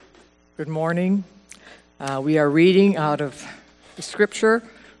Good morning. We are reading out of the scripture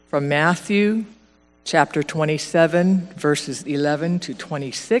from Matthew chapter 27, verses 11 to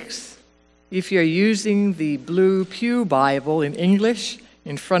 26. If you're using the Blue Pew Bible in English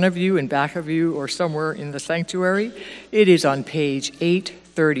in front of you, in back of you, or somewhere in the sanctuary, it is on page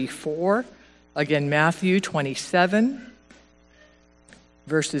 834. Again, Matthew 27,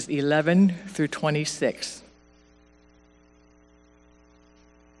 verses 11 through 26.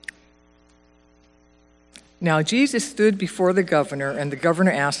 Now Jesus stood before the governor, and the governor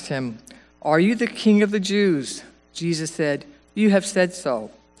asked him, "Are you the king of the Jews?" Jesus said, "You have said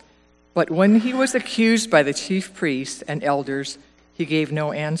so." But when he was accused by the chief priests and elders, he gave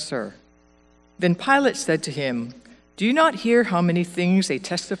no answer. Then Pilate said to him, "Do you not hear how many things they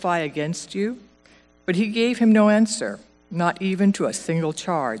testify against you?" But he gave him no answer, not even to a single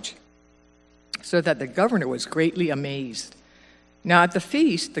charge, so that the governor was greatly amazed. Now at the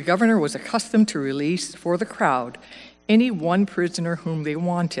feast, the governor was accustomed to release for the crowd any one prisoner whom they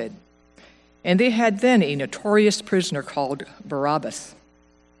wanted. And they had then a notorious prisoner called Barabbas.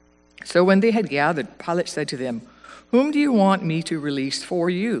 So when they had gathered, Pilate said to them, "Whom do you want me to release for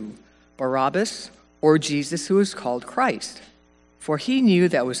you, Barabbas or Jesus who is called Christ?" For he knew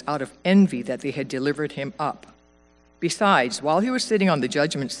that it was out of envy that they had delivered him up. Besides, while he was sitting on the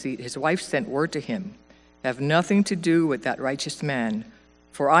judgment seat, his wife sent word to him, "Have nothing to do with that righteous man,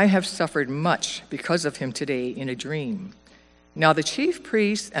 for I have suffered much because of him today in a dream." Now the chief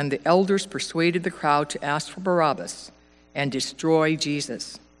priests and the elders persuaded the crowd to ask for Barabbas and destroy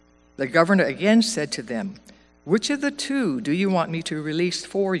Jesus. The governor again said to them, "Which of the two do you want me to release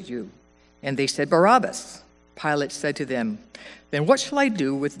for you?" And they said, "Barabbas." Pilate said to them, "Then what shall I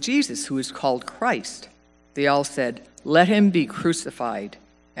do with Jesus who is called Christ?" They all said, "Let him be crucified."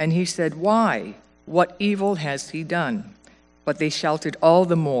 And he said, "Why? What evil has he done?" But they shouted all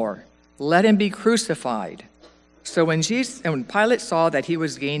the more, "Let him be crucified." So when Pilate saw that he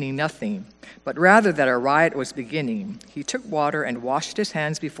was gaining nothing, but rather that a riot was beginning, he took water and washed his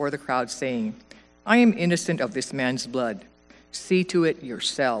hands before the crowd, saying, "I am innocent of this man's blood. See to it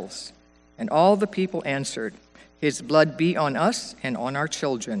yourselves." And all the people answered, "His blood be on us and on our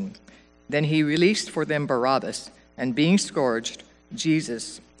children." Then he released for them Barabbas, and being scourged,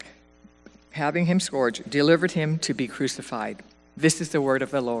 Jesus, having him scourged, delivered him to be crucified. This is the word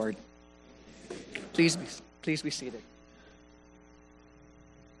of the Lord. Please be seated.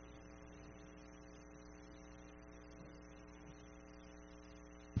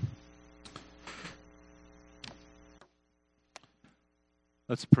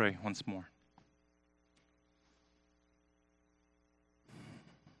 Let's pray once more.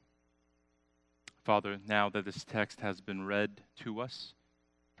 Father, now that this text has been read to us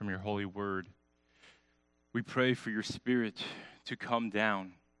from your holy word, we pray for your Spirit to come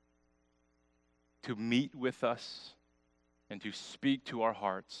down, to meet with us, and to speak to our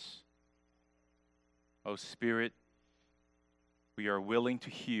hearts. O Spirit, we are willing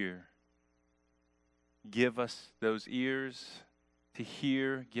to hear. Give us those ears to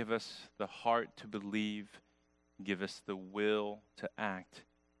hear, give us the heart to believe, give us the will to act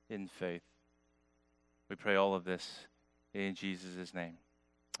in faith. We pray all of this in Jesus' name.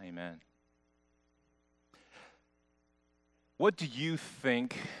 Amen. What do you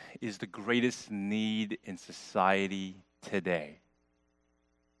think is the greatest need in society today?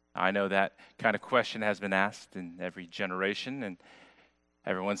 I know that kind of question has been asked in every generation, and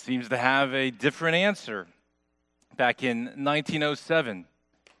everyone seems to have a different answer. Back in 1907,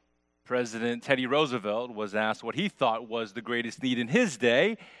 President Teddy Roosevelt was asked what he thought was the greatest need in his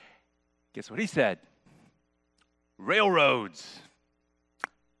day. Guess what he said? Railroads.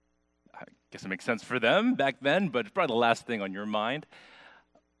 I guess it makes sense for them back then, but it's probably the last thing on your mind.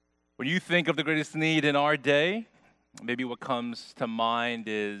 When you think of the greatest need in our day, maybe what comes to mind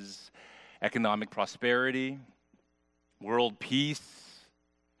is economic prosperity, world peace,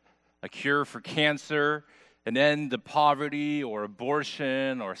 a cure for cancer, an end to poverty or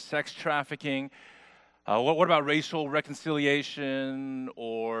abortion or sex trafficking. What about racial reconciliation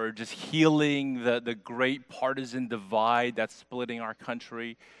or just healing the great partisan divide that's splitting our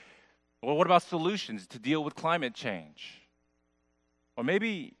country? Well, what about solutions to deal with climate change? Or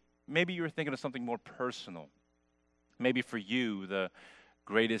maybe you're thinking of something more personal. Maybe for you, the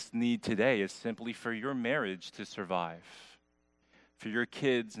greatest need today is simply for your marriage to survive, for your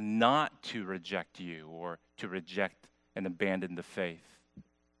kids not to reject you or to reject and abandon the faith.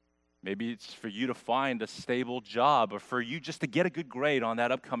 Maybe it's for you to find a stable job or for you just to get a good grade on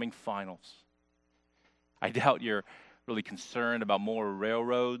that upcoming finals. I doubt you're really concerned about more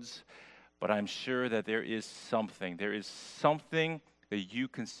railroads, but I'm sure that there is something that you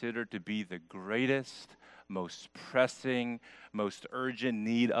consider to be the greatest, most pressing, most urgent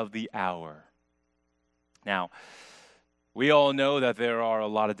need of the hour? Now, we all know that there are a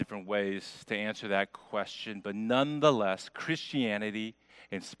lot of different ways to answer that question, but nonetheless, Christianity,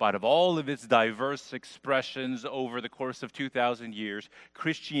 in spite of all of its diverse expressions over the course of 2,000 years,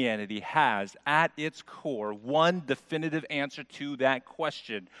 Christianity has at its core one definitive answer to that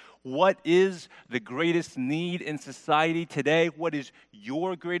question. What is the greatest need in society today? What is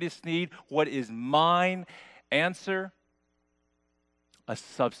your greatest need? What is mine? Answer: a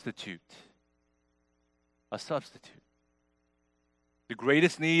substitute. A substitute. The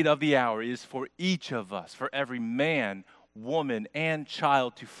greatest need of the hour is for each of us, for every man, woman, and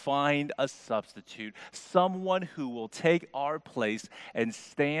child, to find a substitute, someone who will take our place and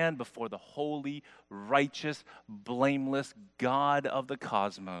stand before the holy, righteous, blameless God of the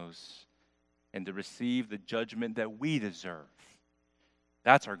cosmos and to receive the judgment that we deserve.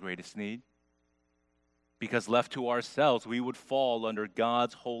 That's our greatest need. Because left to ourselves, we would fall under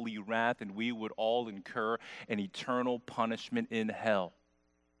God's holy wrath and we would all incur an eternal punishment in hell.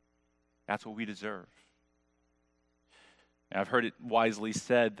 That's what we deserve. And I've heard it wisely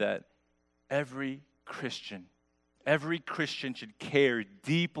said that every Christian should care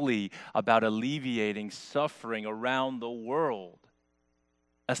deeply about alleviating suffering around the world,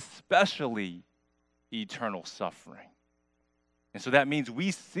 especially eternal suffering. And so that means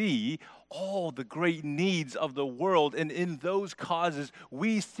we see all the great needs of the world, and in those causes,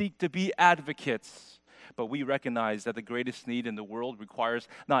 we seek to be advocates. But we recognize that the greatest need in the world requires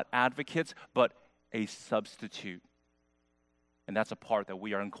not advocates, but a substitute. And that's a part that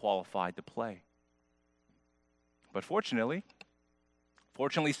we are unqualified to play. But fortunately,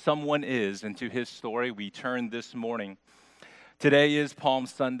 someone is, and to his story we turn this morning. Today is Palm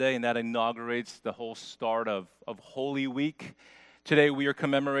Sunday, and that inaugurates the whole start of Holy Week. Today we are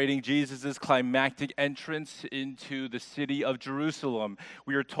commemorating Jesus' climactic entrance into the city of Jerusalem.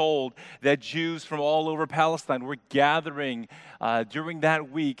 We are told that Jews from all over Palestine were gathering during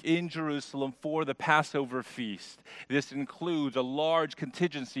that week in Jerusalem for the Passover feast. This includes a large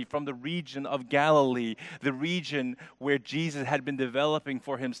contingency from the region of Galilee, the region where Jesus had been developing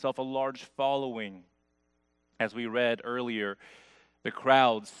for himself a large following. As we read earlier, the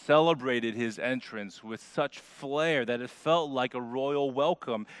crowd celebrated his entrance with such flair that it felt like a royal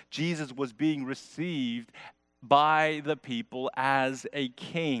welcome. Jesus was being received by the people as a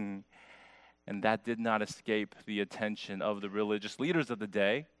king. And that did not escape the attention of the religious leaders of the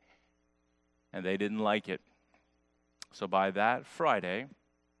day, and they didn't like it. So by that Friday,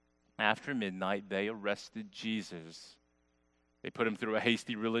 after midnight, they arrested Jesus. They put him through a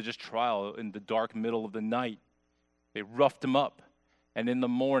hasty religious trial in the dark middle of the night. They roughed him up. And in the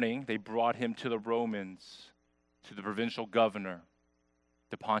morning, they brought him to the Romans, to the provincial governor,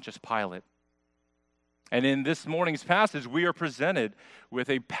 to Pontius Pilate. And in this morning's passage, we are presented with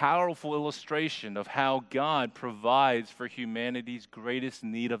a powerful illustration of how God provides for humanity's greatest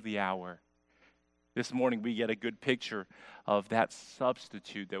need of the hour. This morning, we get a good picture of that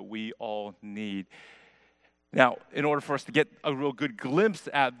substitute that we all need. Now, in order for us to get a real good glimpse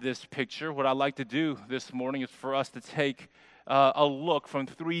at this picture, what I'd like to do this morning is for us to take a look from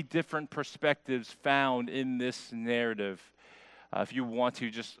three different perspectives found in this narrative. If you want to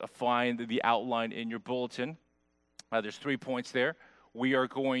just find the outline in your bulletin, there's 3 points there. We are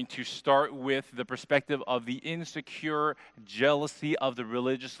going to start with the perspective of the insecure jealousy of the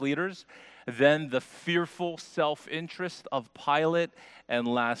religious leaders, then the fearful self-interest of Pilate, and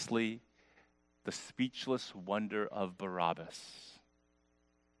lastly, the speechless wonder of Barabbas.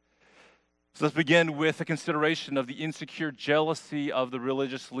 So let's begin with a consideration of the insecure jealousy of the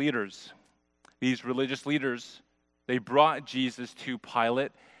religious leaders. These religious leaders, they brought Jesus to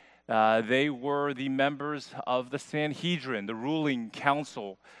Pilate. They were the members of the Sanhedrin, the ruling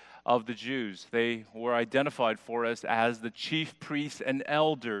council of the Jews. They were identified for us as the chief priests and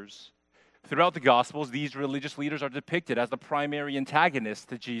elders. Throughout the Gospels, these religious leaders are depicted as the primary antagonists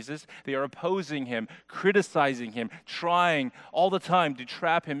to Jesus. They are opposing him, criticizing him, trying all the time to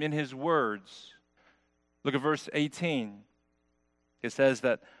trap him in his words. Look at verse 18. It says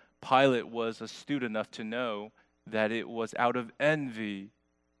that Pilate was astute enough to know that it was out of envy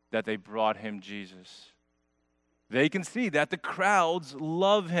that they brought him Jesus. They can see that the crowds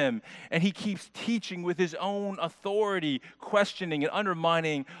love him, and he keeps teaching with his own authority, questioning and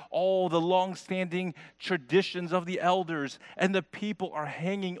undermining all the long-standing traditions of the elders, and the people are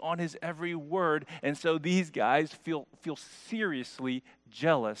hanging on his every word, and so these guys feel seriously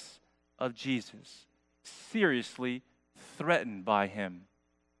jealous of Jesus, seriously threatened by him.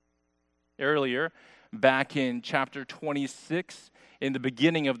 Earlier, back in chapter 26, In the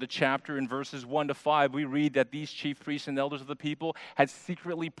beginning of the chapter, in verses 1 to 5, we read that these chief priests and elders of the people had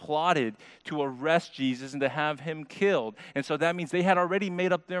secretly plotted to arrest Jesus and to have him killed. And so that means they had already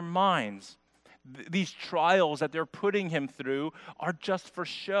made up their minds. These trials that they're putting him through are just for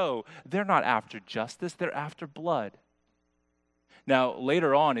show. They're not after justice, they're after blood. Now,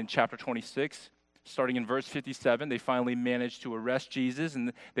 later on in chapter 26, starting in verse 57, they finally manage to arrest Jesus,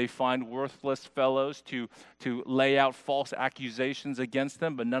 and they find worthless fellows to lay out false accusations against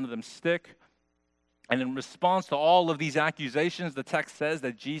them, but none of them stick. And in response to all of these accusations, the text says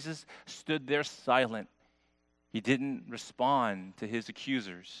that Jesus stood there silent. He didn't respond to his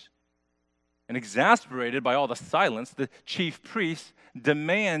accusers. And exasperated by all the silence, the chief priest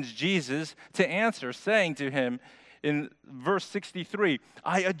demands Jesus to answer, saying to him, in verse 63,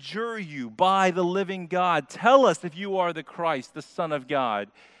 I adjure you by the living God, tell us if you are the Christ, the Son of God.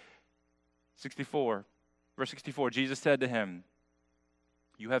 Verse 64, Jesus said to him,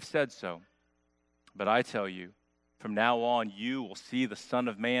 you have said so, but I tell you, from now on you will see the Son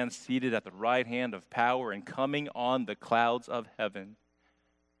of Man seated at the right hand of power and coming on the clouds of heaven.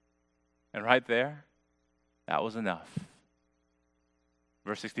 And right there, that was enough.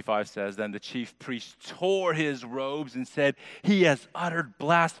 Verse 65 says, then the chief priest tore his robes and said, he has uttered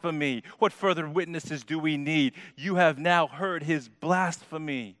blasphemy. What further witnesses do we need? You have now heard his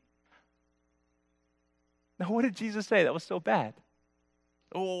blasphemy. Now, what did Jesus say that was so bad?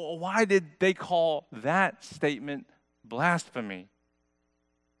 Oh, why did they call that statement blasphemy?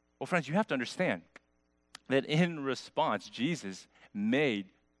 Well, friends, you have to understand that in response, Jesus made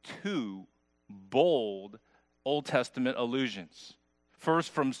two bold Old Testament allusions.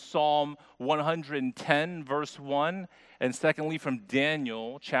 First, from Psalm 110, verse 1, and secondly, from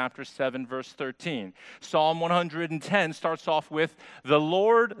Daniel chapter 7, verse 13. Psalm 110 starts off with, the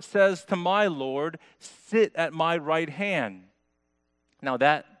Lord says to my Lord, sit at my right hand. Now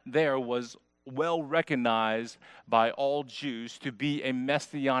that there was well recognized by all Jews to be a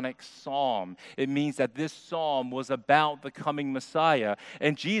messianic psalm. It means that this psalm was about the coming Messiah.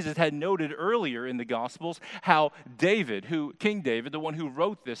 And Jesus had noted earlier in the Gospels how King David, the one who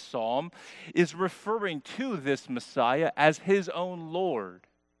wrote this psalm, is referring to this Messiah as his own Lord.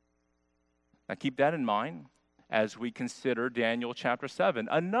 Now keep that in mind as we consider Daniel chapter 7,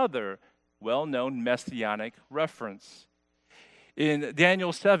 another well-known messianic reference. In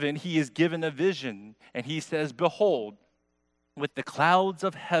Daniel 7, he is given a vision, and he says, behold, with the clouds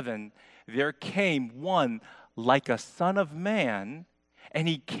of heaven, there came one like a son of man, and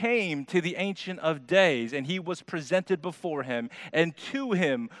he came to the Ancient of Days, and he was presented before him, and to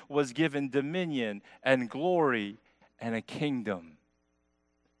him was given dominion and glory and a kingdom.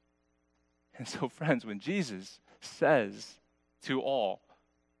 And so, friends, when Jesus says to all,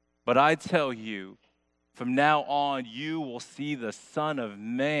 but I tell you, from now on, you will see the Son of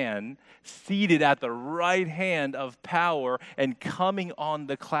Man seated at the right hand of power and coming on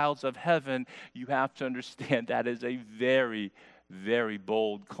the clouds of heaven. You have to understand that is a very, very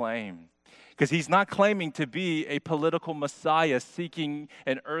bold claim. Because he's not claiming to be a political Messiah seeking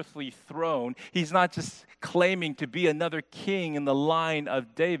an earthly throne. He's not just claiming to be another king in the line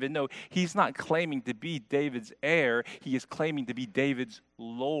of David. No, he's not claiming to be David's heir. He is claiming to be David's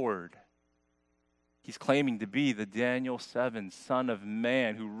Lord. He's claiming to be the Daniel 7 Son of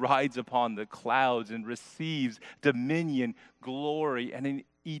Man who rides upon the clouds and receives dominion, glory, and an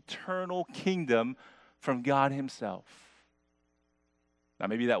eternal kingdom from God himself. Now,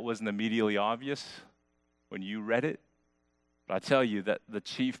 maybe that wasn't immediately obvious when you read it, but I tell you that the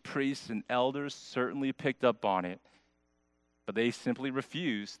chief priests and elders certainly picked up on it, but they simply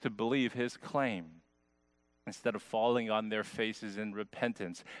refused to believe his claim. Instead of falling on their faces in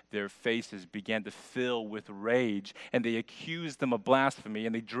repentance, their faces began to fill with rage, and they accused them of blasphemy,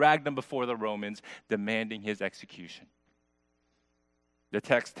 and they dragged him before the Romans, demanding his execution. The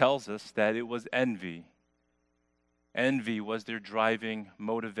text tells us that it was envy. Envy was their driving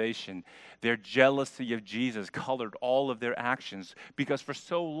motivation. Their jealousy of Jesus colored all of their actions because for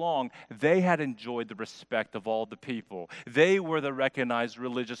so long they had enjoyed the respect of all the people. They were the recognized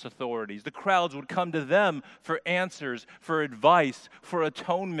religious authorities. The crowds would come to them for answers, for advice, for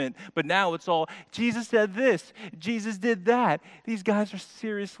atonement. But now it's all, Jesus said this, Jesus did that. These guys are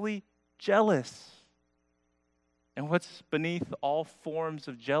seriously jealous. And what's beneath all forms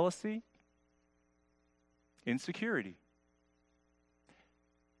of jealousy? Insecurity.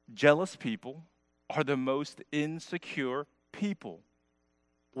 Jealous people are the most insecure people.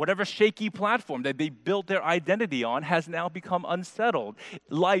 Whatever shaky platform that they built their identity on has now become unsettled.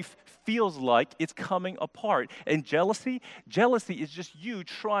 Life feels like it's coming apart. And jealousy is just you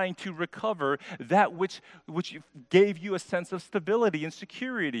trying to recover that which gave you a sense of stability and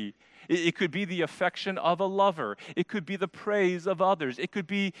security. It could be the affection of a lover. It could be the praise of others. It could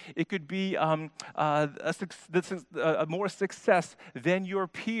be more success than your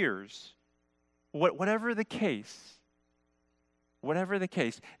peers. Whatever the case,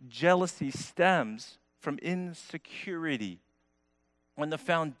 jealousy stems from insecurity. When the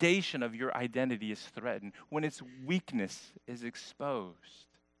foundation of your identity is threatened, when its weakness is exposed.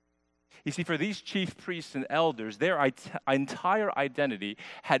 You see, for these chief priests and elders, their entire identity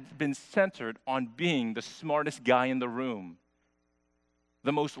had been centered on being the smartest guy in the room,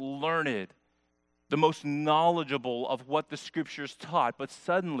 the most learned, the most knowledgeable of what the scriptures taught. But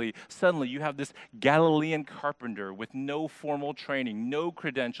suddenly you have this Galilean carpenter with no formal training, no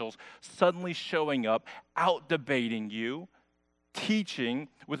credentials, suddenly showing up, out-debating you, teaching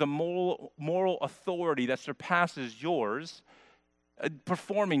with a moral authority that surpasses yours,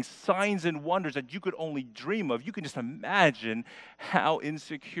 performing signs and wonders that you could only dream of. You can just imagine how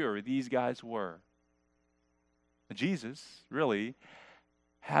insecure these guys were. Jesus really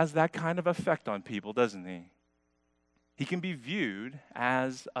has that kind of effect on people, doesn't he? He can be viewed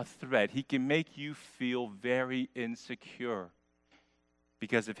as a threat. He can make you feel very insecure.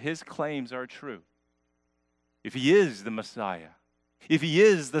 Because if his claims are true, if he is the Messiah, if he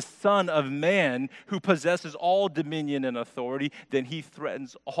is the Son of Man who possesses all dominion and authority, then he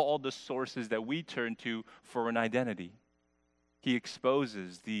threatens all the sources that we turn to for an identity. He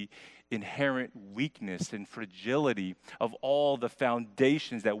exposes the inherent weakness and fragility of all the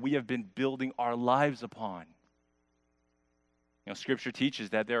foundations that we have been building our lives upon. Scripture teaches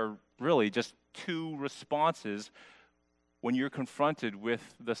that there are really just two responses when you're confronted with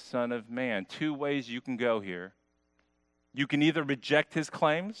the Son of Man. Two ways you can go here. You can either reject his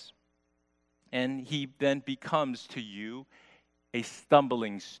claims, and he then becomes to you a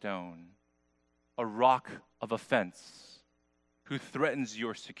stumbling stone, a rock of offense, who threatens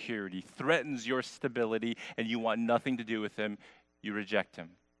your security, threatens your stability, and you want nothing to do with him. You reject him.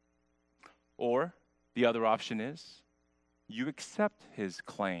 Or the other option is you accept his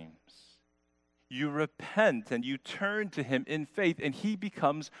claims. You repent and you turn to him in faith, and he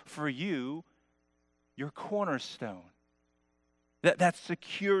becomes for you your cornerstone. That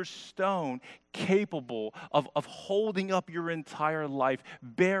secure stone capable of holding up your entire life,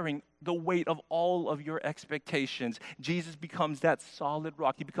 bearing the weight of all of your expectations. Jesus becomes that solid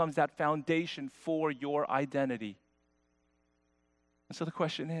rock. He becomes that foundation for your identity. And so the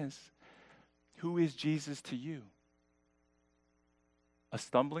question is, who is Jesus to you? A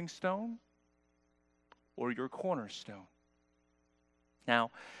stumbling stone or your cornerstone? Now,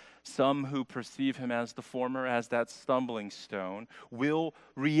 some who perceive him as the former, as that stumbling stone, will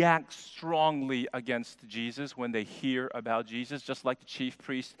react strongly against Jesus when they hear about Jesus. Just like the chief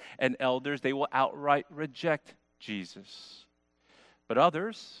priests and elders, they will outright reject Jesus. But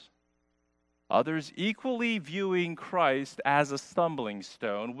others equally viewing Christ as a stumbling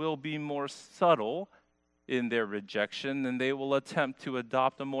stone, will be more subtle in their rejection, and they will attempt to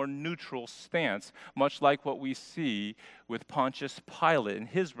adopt a more neutral stance, much like what we see with Pontius Pilate and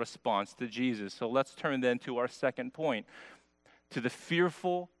his response to Jesus. So let's turn then to our second point, to the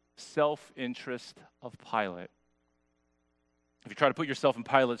fearful self-interest of Pilate. If you try to put yourself in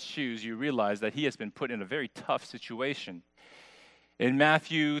Pilate's shoes, you realize that he has been put in a very tough situation. In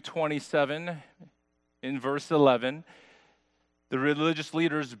Matthew 27, in verse 11, the religious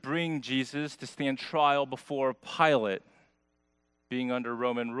leaders bring Jesus to stand trial before Pilate. Being under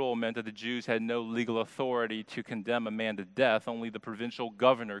Roman rule meant that the Jews had no legal authority to condemn a man to death. Only the provincial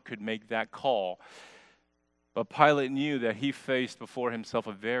governor could make that call. But Pilate knew that he faced before himself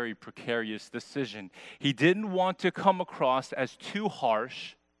a very precarious decision. He didn't want to come across as too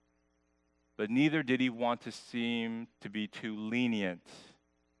harsh, but neither did he want to seem to be too lenient.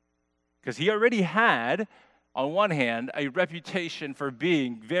 Because he already had, on one hand, a reputation for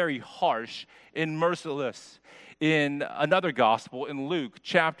being very harsh and merciless. In another gospel, in Luke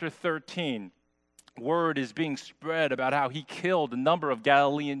chapter 13, word is being spread about how he killed a number of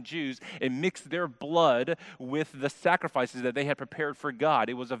Galilean Jews and mixed their blood with the sacrifices that they had prepared for God.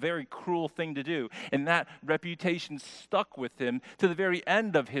 It was a very cruel thing to do, and that reputation stuck with him to the very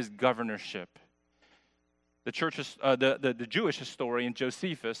end of his governorship. The Jewish historian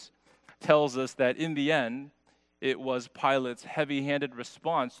Josephus tells us that in the end, it was Pilate's heavy-handed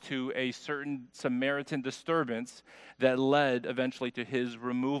response to a certain Samaritan disturbance that led eventually to his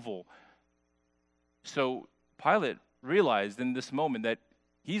removal. So Pilate realized in this moment that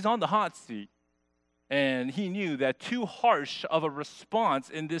He's on the hot seat. And he knew that too harsh of a response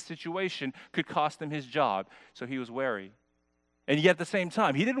in this situation could cost him his job. So he was wary. And yet at the same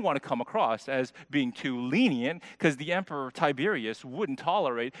time, he didn't want to come across as being too lenient because the Emperor Tiberius wouldn't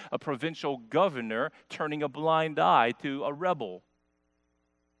tolerate a provincial governor turning a blind eye to a rebel.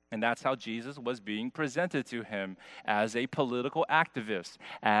 And that's how Jesus was being presented to him, as a political activist,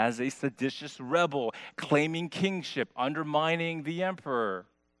 as a seditious rebel, claiming kingship, undermining the emperor.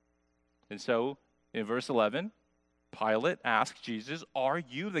 And so, in verse 11, Pilate asked Jesus, "Are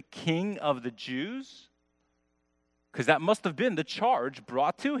you the king of the Jews?" Because that must have been the charge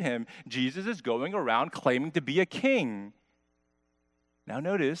brought to him. Jesus is going around claiming to be a king. Now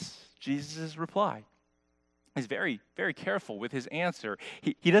notice Jesus' reply. He's very, very careful with his answer.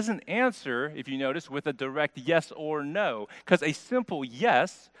 He doesn't answer, if you notice, with a direct yes or no, because a simple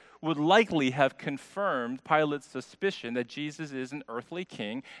yes would likely have confirmed Pilate's suspicion that Jesus is an earthly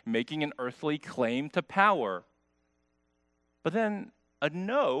king making an earthly claim to power. But then a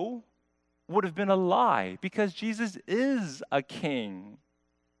no would have been a lie, because Jesus is a king,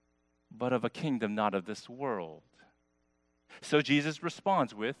 but of a kingdom not of this world. So Jesus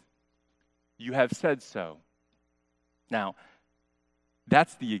responds with, "You have said so." Now,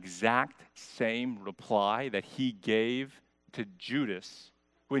 that's the exact same reply that he gave to Judas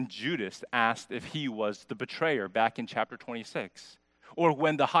when Judas asked if he was the betrayer back in chapter 26, or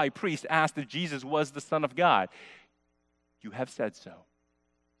when the high priest asked if Jesus was the Son of God. You have said so.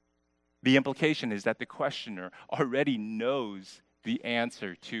 The implication is that the questioner already knows the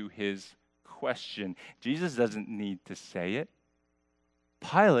answer to his question. Jesus doesn't need to say it.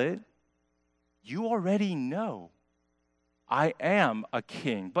 Pilate, you already know. I am a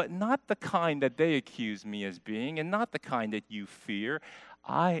king, but not the kind that they accuse me as being, and not the kind that you fear.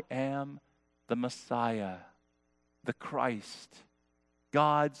 I am the Messiah, the Christ,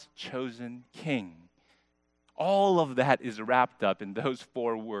 God's chosen king. All of that is wrapped up in those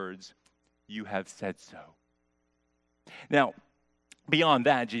 4 words, "You have said so." Now, beyond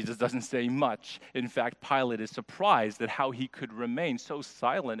that, Jesus doesn't say much. In fact, Pilate is surprised at how he could remain so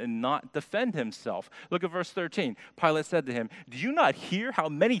silent and not defend himself. Look at verse 13. Pilate said to him, "Do you not hear how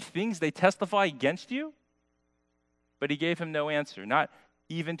many things they testify against you?" But he gave him no answer, not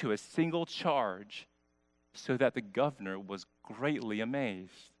even to a single charge, so that the governor was greatly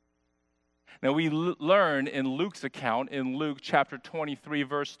amazed. Now, we learn in Luke's account, in Luke chapter 23,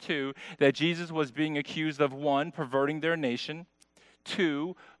 verse 2, that Jesus was being accused of 1, perverting their nation,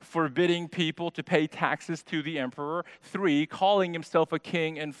 2, forbidding people to pay taxes to the emperor, 3, calling himself a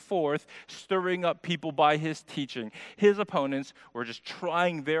king, and 4th, stirring up people by his teaching. His opponents were just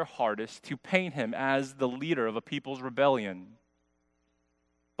trying their hardest to paint him as the leader of a people's rebellion.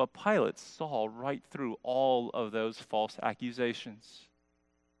 But Pilate saw right through all of those false accusations.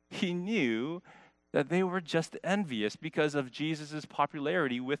 He knew that they were just envious because of Jesus'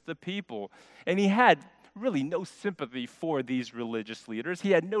 popularity with the people. And he had really no sympathy for these religious leaders.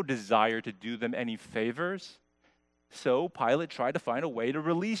 He had no desire to do them any favors. So Pilate tried to find a way to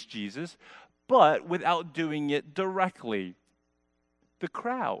release Jesus, but without doing it directly. The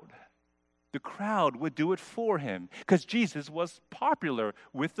crowd would do it for him, because Jesus was popular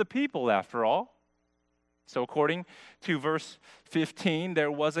with the people after all. So according to verse 15,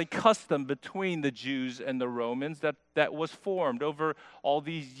 there was a custom between the Jews and the Romans that was formed over all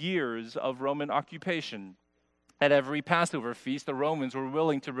these years of Roman occupation. At every Passover feast, the Romans were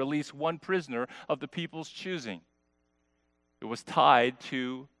willing to release 1 prisoner of the people's choosing. It was tied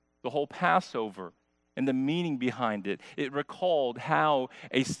to the whole Passover and the meaning behind it. It recalled how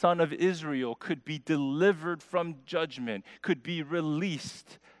a son of Israel could be delivered from judgment, could be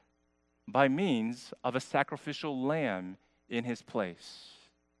released by means of a sacrificial lamb in his place.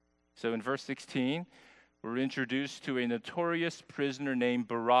 So in verse 16, we're introduced to a notorious prisoner named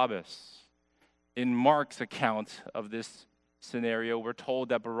Barabbas. In Mark's account of this scenario, we're told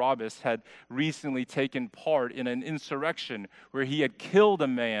that Barabbas had recently taken part in an insurrection where he had killed a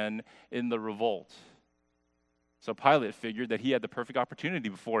man in the revolt. So Pilate figured that he had the perfect opportunity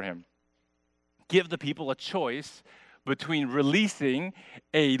before him. Give the people a choice between releasing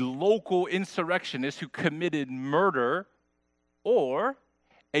a local insurrectionist who committed murder or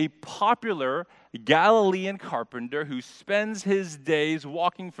a popular Galilean carpenter who spends his days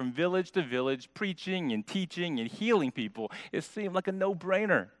walking from village to village, preaching and teaching and healing people. It seemed like a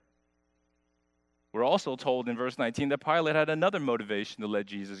no-brainer. We're also told in verse 19 that Pilate had another motivation to let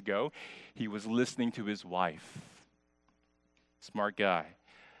Jesus go. He was listening to his wife. Smart guy.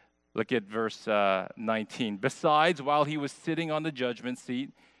 Look at verse 19. Besides, while he was sitting on the judgment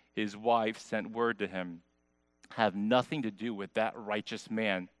seat, his wife sent word to him, have nothing to do with that righteous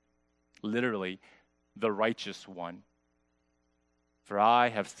man, literally, the righteous one. For I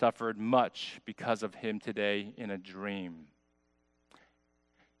have suffered much because of him today in a dream.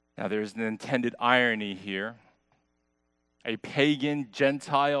 Now there's an intended irony here. A pagan,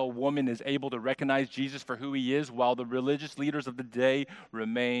 Gentile woman is able to recognize Jesus for who he is, while the religious leaders of the day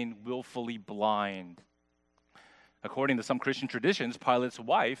remain willfully blind. According to some Christian traditions, Pilate's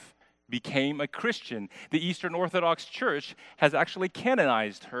wife became a Christian. The Eastern Orthodox Church has actually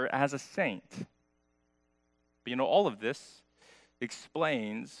canonized her as a saint. But all of this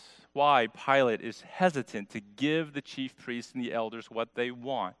explains why Pilate is hesitant to give the chief priests and the elders what they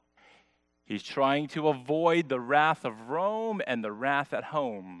want. He's trying to avoid the wrath of Rome and the wrath at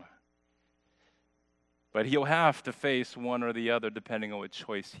home. But he'll have to face one or the other depending on what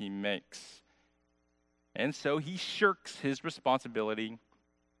choice he makes. And so he shirks his responsibility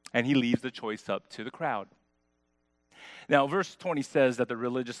and he leaves the choice up to the crowd. Now, verse 20 says that the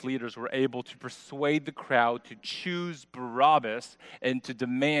religious leaders were able to persuade the crowd to choose Barabbas and to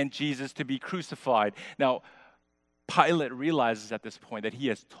demand Jesus to be crucified. Now, Pilate realizes at this point that he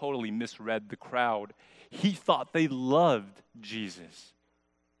has totally misread the crowd. He thought they loved Jesus.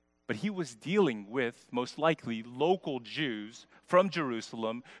 But he was dealing with, most likely, local Jews from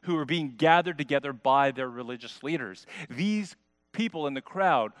Jerusalem who were being gathered together by their religious leaders. These people in the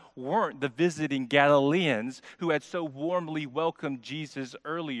crowd weren't the visiting Galileans who had so warmly welcomed Jesus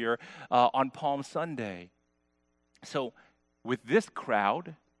earlier on Palm Sunday. So, with this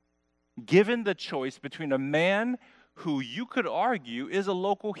crowd, given the choice between a man who you could argue is a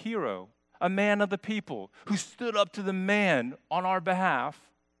local hero, a man of the people, who stood up to the man on our behalf,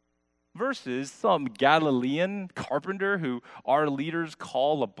 versus some Galilean carpenter who our leaders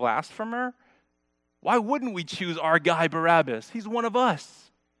call a blasphemer, why wouldn't we choose our guy Barabbas? He's one of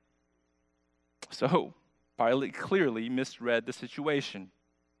us. So Pilate clearly misread the situation.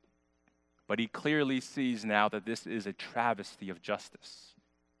 But he clearly sees now that this is a travesty of justice.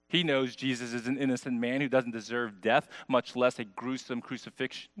 He knows Jesus is an innocent man who doesn't deserve death, much less a gruesome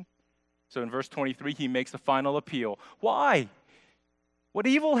crucifixion. So in verse 23, he makes a final appeal. Why? What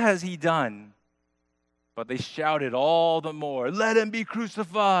evil has he done? But they shouted all the more, "Let him be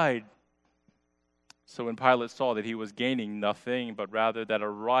crucified!" So when Pilate saw that he was gaining nothing, but rather that a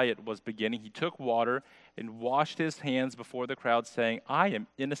riot was beginning, he took water and washed his hands before the crowd, saying, "I am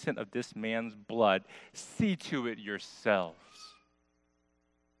innocent of this man's blood. See to it yourselves."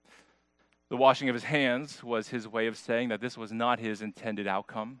 The washing of his hands was his way of saying that this was not his intended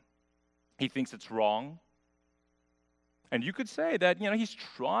outcome. He thinks it's wrong. And you could say that, he's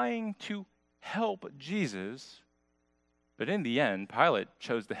trying to help Jesus, but in the end, Pilate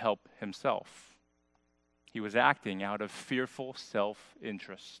chose to help himself. He was acting out of fearful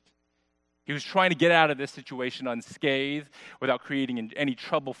self-interest. He was trying to get out of this situation unscathed without creating any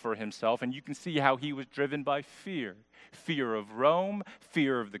trouble for himself, and you can see how he was driven by fear. Fear of Rome,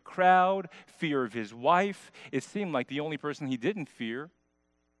 fear of the crowd, fear of his wife. It seemed like the only person he didn't fear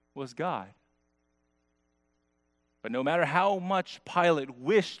was God. But no matter how much Pilate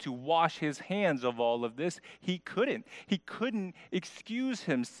wished to wash his hands of all of this, he couldn't. He couldn't excuse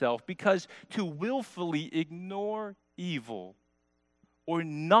himself, because to willfully ignore evil or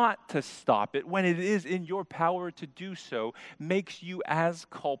not to stop it when it is in your power to do so makes you as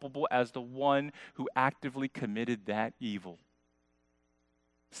culpable as the one who actively committed that evil.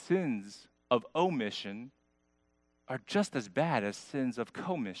 Sins of omission are just as bad as sins of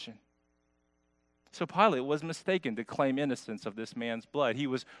commission. So Pilate was mistaken to claim innocence of this man's blood. He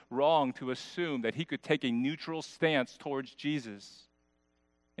was wrong to assume that he could take a neutral stance towards Jesus.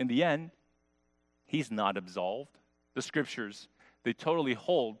 In the end, he's not absolved. The scriptures, they totally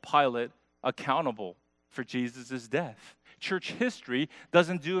hold Pilate accountable for Jesus' death. Church history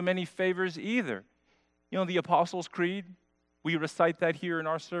doesn't do him any favors either. The Apostles' Creed, we recite that here in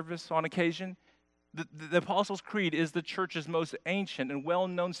our service on occasion. The Apostles' Creed is the church's most ancient and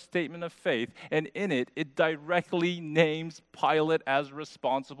well-known statement of faith, and in it directly names Pilate as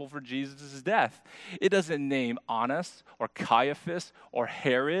responsible for Jesus' death. It doesn't name Annas or Caiaphas or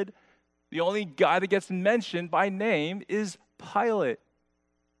Herod. The only guy that gets mentioned by name is Pilate.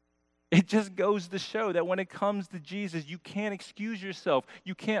 It just goes to show that when it comes to Jesus, you can't excuse yourself.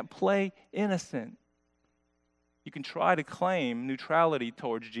 You can't play innocent. You can try to claim neutrality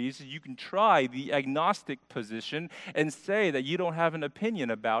towards Jesus. You can try the agnostic position and say that you don't have an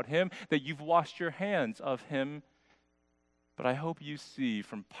opinion about him, that you've washed your hands of him. But I hope you see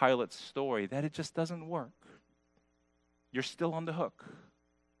from Pilate's story that it just doesn't work. You're still on the hook.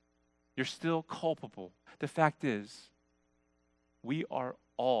 You're still culpable. The fact is, we are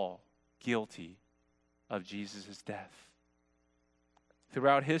all guilty of Jesus' death.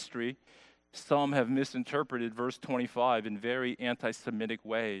 Throughout history, some have misinterpreted verse 25 in very anti-Semitic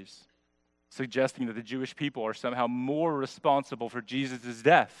ways, suggesting that the Jewish people are somehow more responsible for Jesus'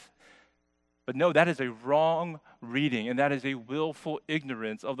 death. But no, that is a wrong reading, and that is a willful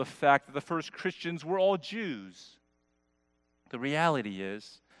ignorance of the fact that the first Christians were all Jews. The reality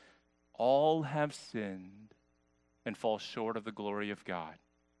is, all have sinned and fall short of the glory of God.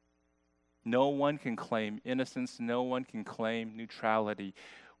 No one can claim innocence. No one can claim neutrality.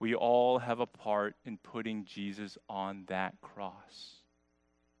 We all have a part in putting Jesus on that cross.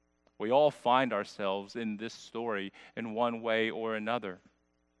 We all find ourselves in this story in one way or another.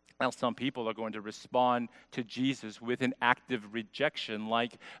 Now, some people are going to respond to Jesus with an active rejection,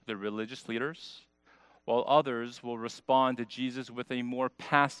 like the religious leaders, while others will respond to Jesus with a more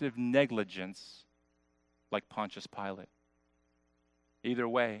passive negligence, like Pontius Pilate. Either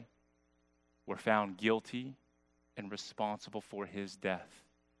way, we're found guilty and responsible for his death.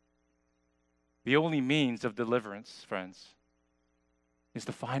 The only means of deliverance, friends, is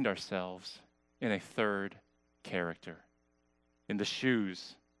to find ourselves in a third character, in the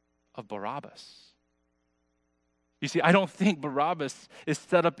shoes of Barabbas. You see, I don't think Barabbas is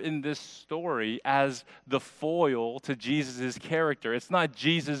set up in this story as the foil to Jesus' character. It's not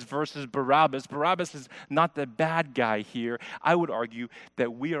Jesus versus Barabbas. Barabbas is not the bad guy here. I would argue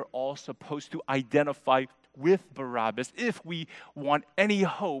that we are all supposed to identify with Barabbas if we want any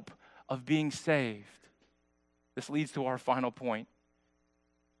hope of being saved. This leads to our final point,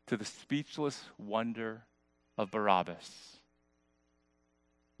 to the speechless wonder of Barabbas.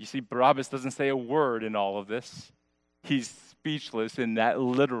 You see, Barabbas doesn't say a word in all of this. He's speechless in that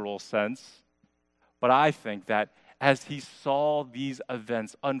literal sense. But I think that as he saw these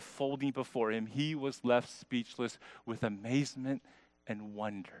events unfolding before him, he was left speechless with amazement and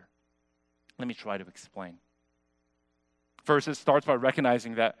wonder. Let me try to explain. First, it starts by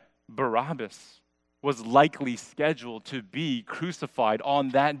recognizing that Barabbas was likely scheduled to be crucified on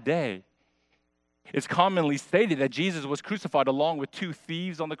that day. It's commonly stated that Jesus was crucified along with two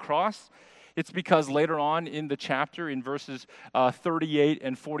thieves on the cross. It's because later on in the chapter, in verses 38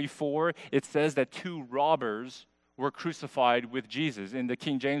 and 44, it says that two robbers were crucified with Jesus. In the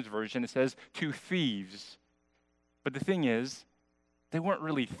King James Version, it says two thieves. But the thing is, they weren't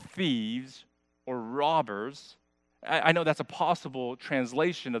really thieves or robbers. I know that's a possible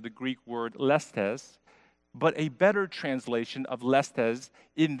translation of the Greek word lestes, but a better translation of lestes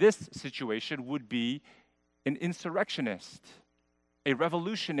in this situation would be an insurrectionist, a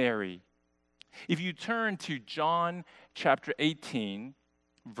revolutionary. If you turn to John chapter 18,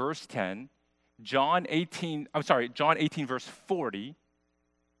 verse 10, John 18 verse 40,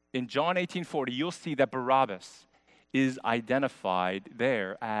 in John 18:40, you'll see that Barabbas is identified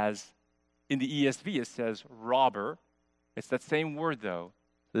there as, in the ESV it says robber. It's that same word though,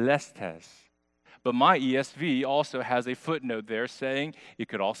 lestes. But my ESV also has a footnote there saying it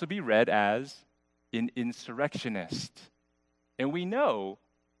could also be read as an insurrectionist. And we know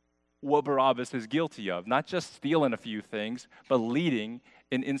what Barabbas is guilty of, not just stealing a few things, but leading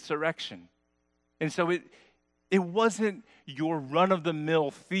an insurrection. And so it wasn't your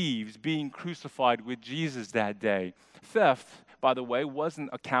run-of-the-mill thieves being crucified with Jesus that day. Theft, by the way, wasn't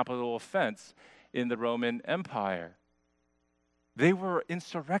a capital offense in the Roman Empire. They were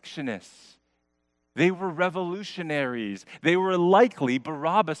insurrectionists. They were revolutionaries. They were likely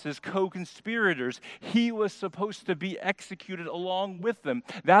Barabbas' co-conspirators. He was supposed to be executed along with them.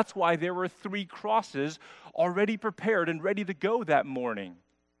 That's why there were 3 crosses already prepared and ready to go that morning.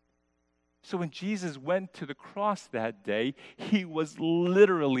 So when Jesus went to the cross that day, he was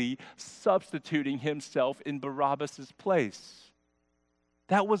literally substituting himself in Barabbas' place.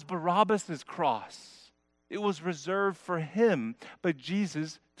 That was Barabbas' cross. It was reserved for him, but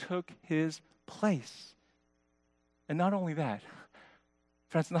Jesus took his place. And not only that,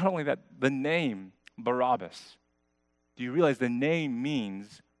 friends, the name Barabbas, do you realize the name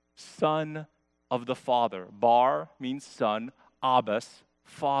means son of the Father? Bar means son, Abbas,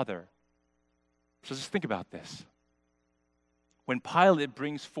 father. So just think about this. When Pilate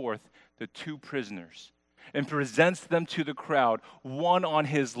brings forth the 2 prisoners and presents them to the crowd, one on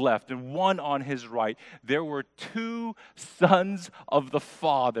his left and one on his right, there were 2 sons of the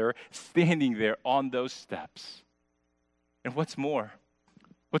Father standing there on those steps. And what's more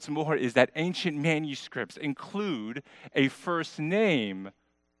is that ancient manuscripts include a first name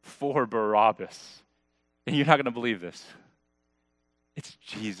for Barabbas. And you're not going to believe this. It's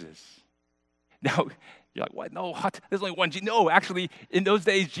Jesus. Now, you're like, what? No, what? There's only one Jesus. No, actually, in those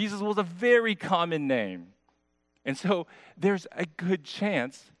days, Jesus was a very common name. And so there's a good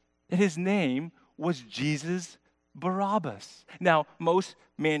chance that his name was Jesus Barabbas. Now, most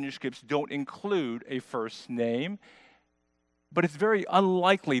manuscripts don't include a first name, but it's very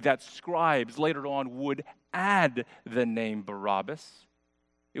unlikely that scribes later on would add the name Barabbas.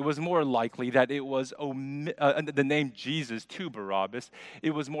 It was more likely that it was the name Jesus to Barabbas.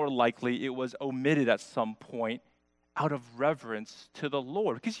 It was more likely it was omitted at some point out of reverence to the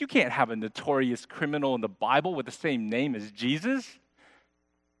Lord. Because you can't have a notorious criminal in the Bible with the same name as Jesus.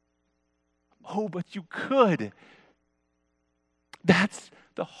 Oh, but you could. That's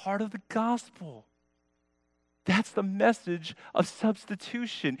the heart of the gospel. That's the message of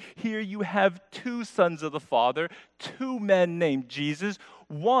substitution. Here you have two sons of the Father, two men named Jesus.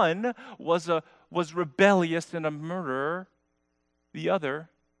 One was rebellious and a murderer. The other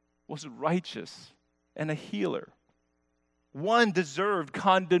was righteous and a healer. One deserved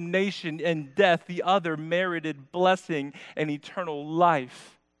condemnation and death. The other merited blessing and eternal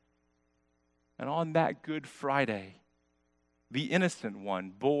life. And on that Good Friday, the innocent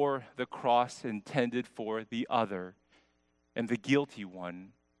one bore the cross intended for the other, and the guilty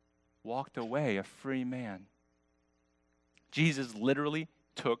one walked away a free man. Jesus literally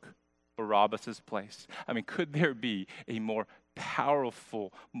took Barabbas' place. I mean, could there be a more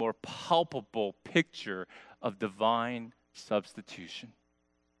powerful, more palpable picture of divine substitution?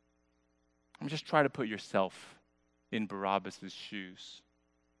 I mean, just try to put yourself in Barabbas' shoes.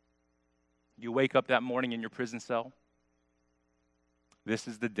 You wake up that morning in your prison cell. This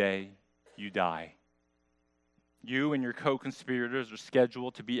is the day you die. You and your co-conspirators are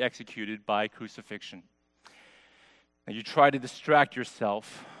scheduled to be executed by crucifixion. And you try to distract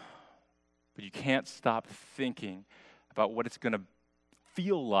yourself, but you can't stop thinking about what it's going to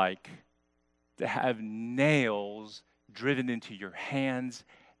feel like to have nails driven into your hands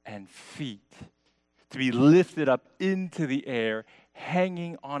and feet, to be lifted up into the air,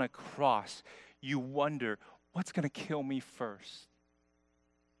 hanging on a cross. You wonder, what's going to kill me first?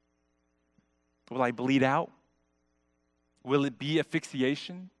 Will I bleed out? Will it be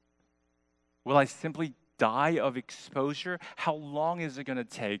asphyxiation? Will I simply die of exposure? How long is it going to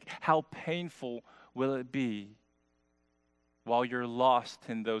take? How painful will it be? While you're lost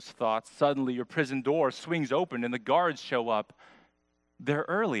in those thoughts, suddenly your prison door swings open and the guards show up. They're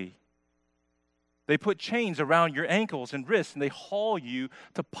early. They put chains around your ankles and wrists and they haul you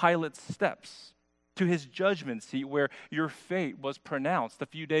to Pilate's steps, to his judgment seat where your fate was pronounced a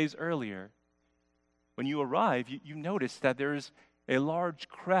few days earlier. When you arrive, you notice that there's a large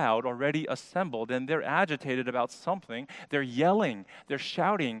crowd already assembled, and they're agitated about something. They're yelling, they're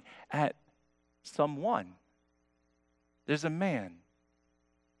shouting at someone. There's a man,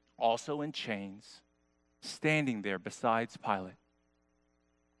 also in chains, standing there beside Pilate.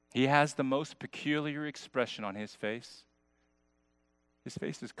 He has the most peculiar expression on his face. His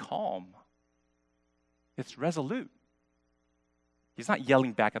face is calm. It's resolute. He's not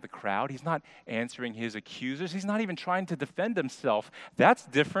yelling back at the crowd. He's not answering his accusers. He's not even trying to defend himself. That's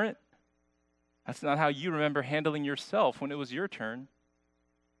different. That's not how you remember handling yourself when it was your turn.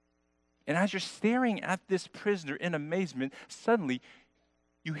 And as you're staring at this prisoner in amazement, suddenly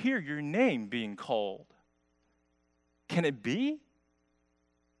you hear your name being called. Can it be?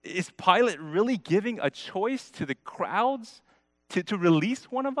 Is Pilate really giving a choice to the crowds to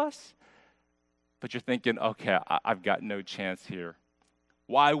release one of us? But you're thinking, okay, I've got no chance here.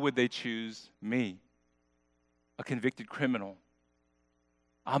 Why would they choose me, a convicted criminal?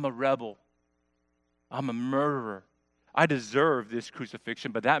 I'm a rebel. I'm a murderer. I deserve this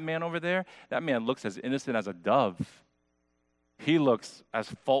crucifixion. But that man over there, that man looks as innocent as a dove. He looks as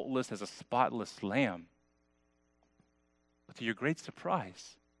faultless as a spotless lamb. But to your great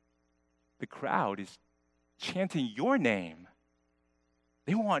surprise, the crowd is chanting your name.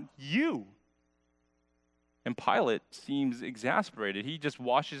 They want you. And Pilate seems exasperated. He just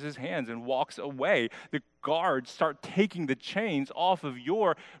washes his hands and walks away. The guards start taking the chains off of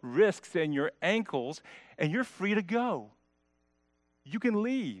your wrists and your ankles, and you're free to go. You can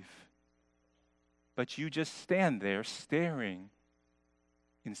leave. But you just stand there staring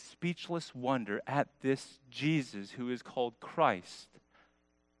in speechless wonder at this Jesus who is called Christ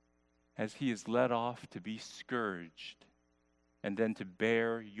as he is led off to be scourged and then to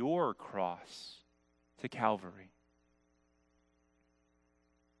bear your cross to Calvary.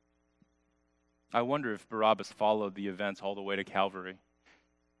 I wonder if Barabbas followed the events all the way to Calvary.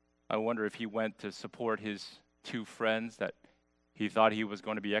 I wonder if he went to support his two friends that he thought he was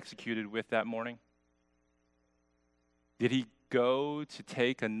going to be executed with that morning. Did he go to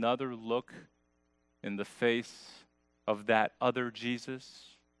take another look in the face of that other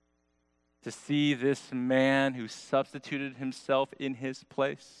Jesus? To see this man who substituted himself in his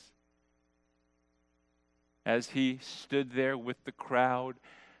place? as he stood there with the crowd,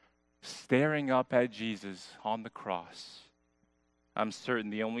 staring up at Jesus on the cross, I'm certain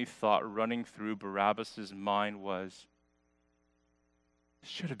the only thought running through Barabbas' mind was,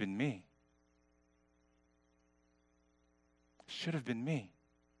 should have been me. Should have been me.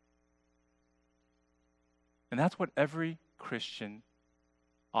 And that's what every Christian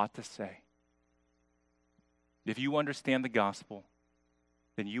ought to say. If you understand the gospel,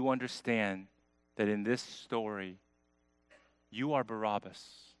 then you understand that in this story, you are Barabbas.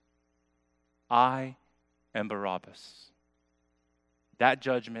 I am Barabbas. That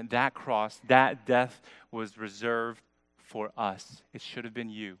judgment, that cross, that death was reserved for us. It should have been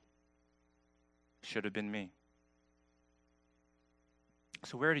you. It should have been me.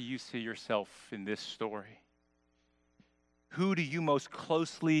 So where do you see yourself in this story? Who do you most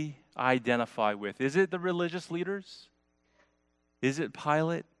closely identify with? Is it the religious leaders? Is it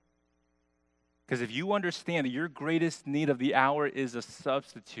Pilate? Because if you understand that your greatest need of the hour is a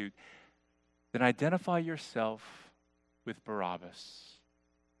substitute, then identify yourself with Barabbas.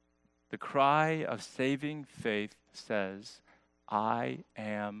 The cry of saving faith says, I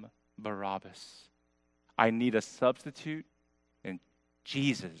am Barabbas. I need a substitute, and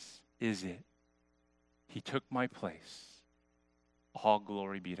Jesus is it. He took my place. All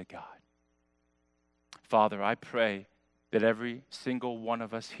glory be to God. Father, I pray that every single one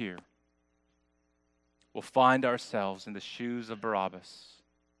of us here will find ourselves in the shoes of Barabbas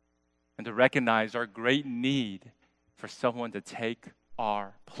and to recognize our great need for someone to take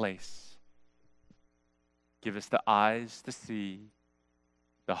our place. Give us the eyes to see,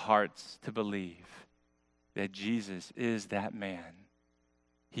 the hearts to believe that Jesus is that man.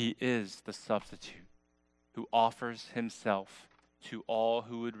 He is the substitute who offers himself to all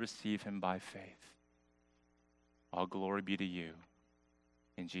who would receive him by faith. All glory be to you.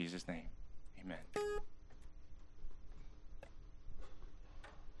 In Jesus' name, amen.